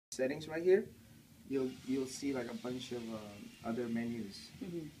settings right here, you'll see like a bunch of other menus.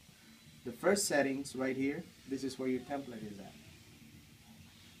 The first settings right here, this is where your template is at.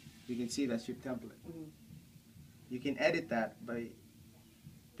 You can see that's your template. You can edit that by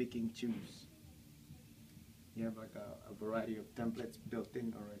picking choose. You have like a variety of templates built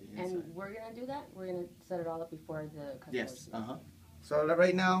in already inside. And we're gonna do that? We're gonna set it all up before the customer. Yes, So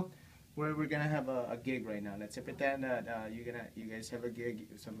right now, we're gonna have a gig right now. Let's say pretend that you guys have a gig.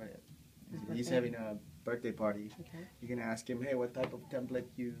 Somebody he's having a birthday party. Okay. You're gonna ask him, hey, what type of template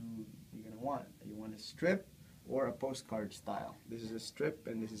you're gonna want? You want a strip or a postcard style? This is a strip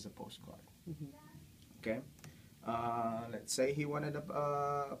and this is a postcard. Okay. Let's say he wanted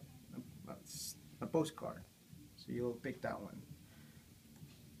a postcard, so you'll pick that one.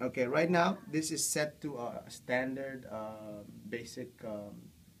 Okay, right now this is set to a standard basic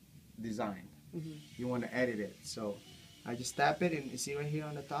design. You want to edit it, so I just tap it and you see right here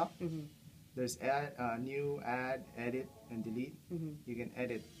on the top there's add, new, add, edit, and delete. You can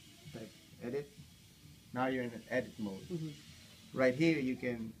edit, type edit. Now you're in an edit mode. Right here you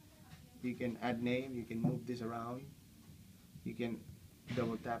can add name, you can move this around, you can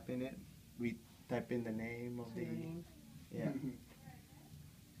double tap in it, we type in the name of the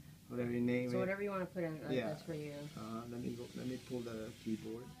whatever your name is. So whatever you want to put in, that's for you. Let me pull the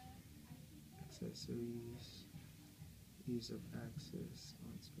keyboard. Accessories, ease of access,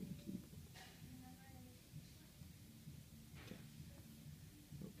 on-screen keyboard. Okay.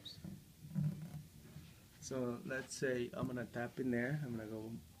 Oops. So let's say I'm gonna tap in there. I'm gonna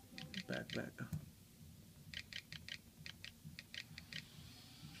go back.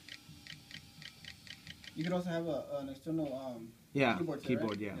 You could also have an external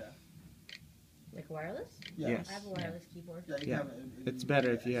keyboard, yeah. Like wireless? Yeah. Yes. I have a wireless keyboard. Yeah, you can have it It's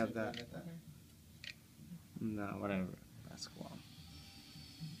better if you have that. Okay. No, whatever. That's cool.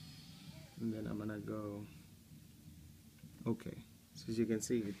 And then I'm gonna go. Okay. So as you can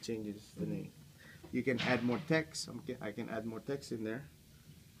see, it changes the name. You can add more text. I can add more text in there.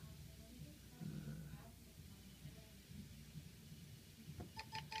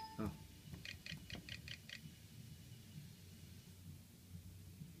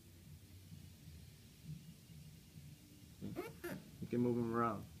 You can move them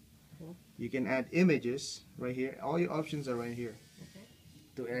around. Cool. You can add images right here. All your options are right here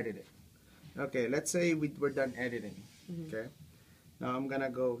to edit it. Okay, let's say we're done editing. Okay. Now I'm gonna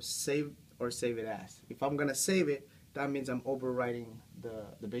go save or save it as. If I'm gonna save it, that means I'm overwriting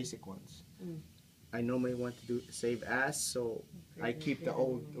the basic ones. I normally want to do save as, so I keep the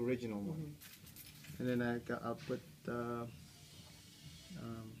old original one, and then I'll put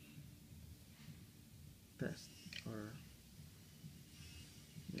test or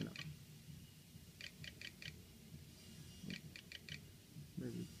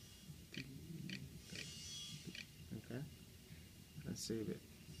maybe okay. Let's save it.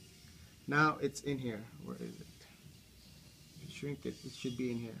 Now it's in here. Where is it? Shrink it. It should be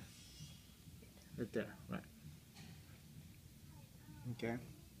in here. Right there. Right. Okay.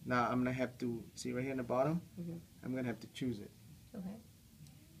 Now I'm gonna have to see right here in the bottom. I'm gonna have to choose it. Okay.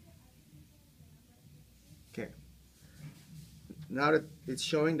 Okay. Now that it's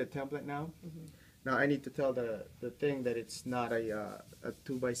showing the template now, now I need to tell the thing that it's not a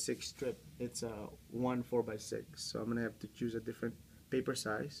 2x6 strip. It's a 1 4x6. So I'm gonna have to choose a different paper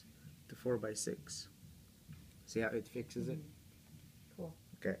size to 4x6. See how it fixes it? Cool.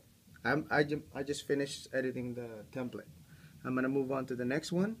 Okay. I just finished editing the template. I'm gonna move on to the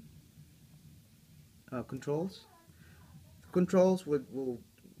next one. Controls. Controls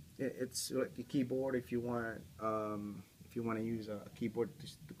it's like a keyboard if you want to use a keyboard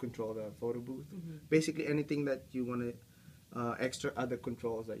to control the photo booth. Basically anything that you want to extra other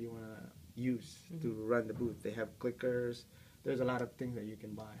controls that you want to use to run the booth. They have clickers. There's a lot of things that you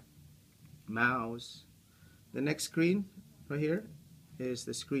can buy. Mouse. The next screen right here is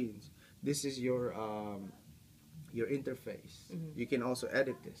the screens. This is your interface. You can also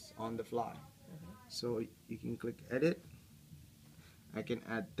edit this on the fly. So you can click edit. I can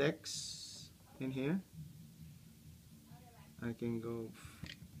add text in here. I can go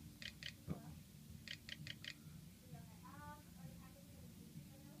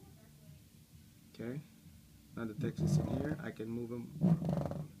okay. Now the text is in here. I can move them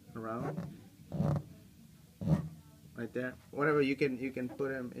around right there. Whatever you can put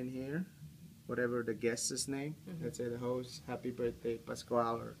them in here. Whatever the guest's name. Let's say the host, happy birthday,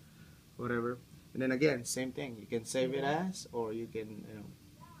 Pascual, or whatever. And then again, same thing. You can save it as, or you can,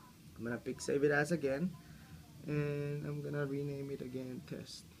 I'm gonna pick save it as again, and I'm gonna rename it again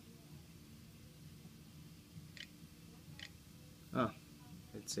test.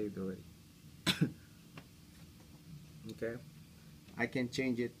 It's saved already. Okay, I can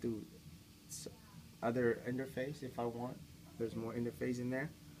change it to other interface if I want. There's more interface in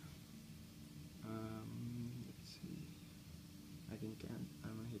there. Let's see. I'm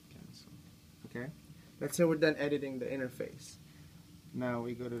gonna hit cancel. Okay, let's say we're done editing the interface. Now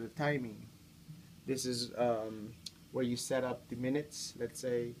we go to the timing. This is where you set up the minutes. Let's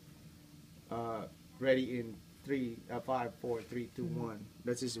say ready in 5, 4, 3, 2, 1.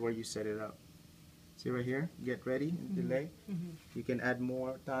 This is where you set it up. See right here, get ready and delay. You can add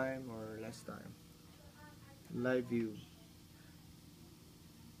more time or less time. Live view.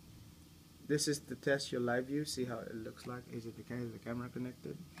 This is to test your live view. See how it looks like. Is the camera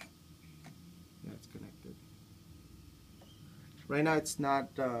connected? Yeah, it's connected. Right now it's not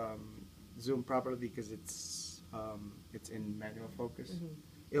zoomed properly because it's in manual focus.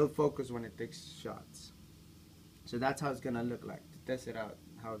 It'll focus when it takes shots. So that's how it's gonna look like. To test it out,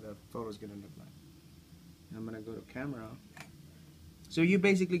 how the photo is gonna look like. I'm gonna go to camera. So you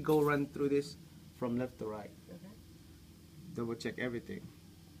basically go run through this from left to right. Okay. Double check everything.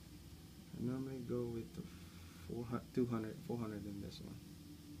 I normally go with the 200, 400 in this one.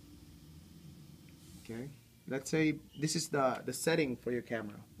 Okay. Let's say this is the setting for your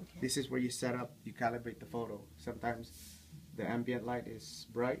camera. Okay. This is where you set up, you calibrate the photo. Sometimes the ambient light is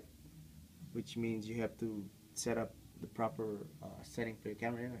bright, which means you have to set up the proper setting for your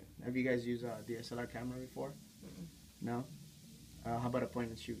camera. Have you guys used a DSLR camera before? No? How about a point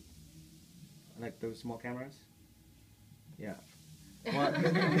and shoot? Like those small cameras? Yeah. Well,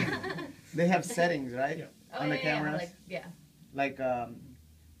 they have settings, right? Yeah. Oh, On the yeah, cameras? yeah. Like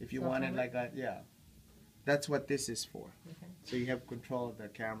if you Cell wanted phone? like a, yeah. That's what this is for. Okay. So you have control of the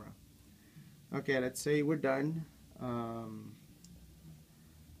camera. Okay, let's say we're done.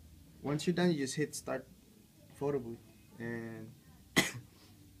 Once you're done, you just hit start photo booth and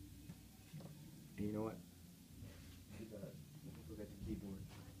you know what? Forget the keyboard.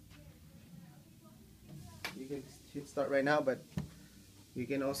 You can hit start right now, but you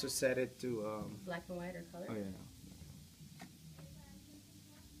can also set it to Black and white or color? oh yeah.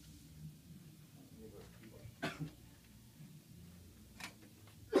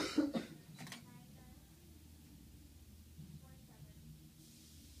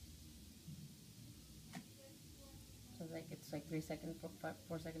 So like it's like 3 second,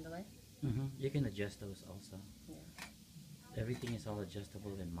 4 second delay? You can adjust those also. Yeah. Everything is all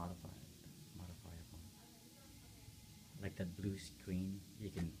adjustable and modifiable. Like that blue screen,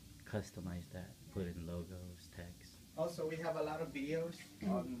 you can customize that, put in logos, text. Also, we have a lot of videos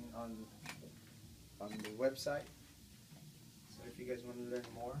on the website. So if you guys want to learn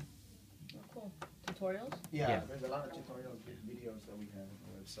more, Oh, cool. Tutorials? Yeah. there's a lot of tutorial videos that we have on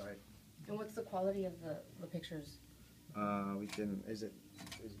the website. And what's the quality of the pictures? We can. Is it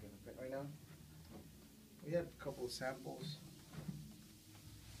gonna print right now? We have a couple samples.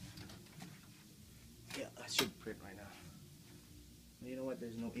 Yeah, I should print right now. You know what?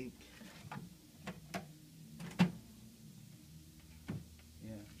 There's no ink.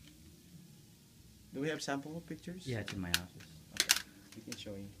 Yeah. Do we have sample pictures? Yeah, it's in my office. Okay. We can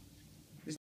show you.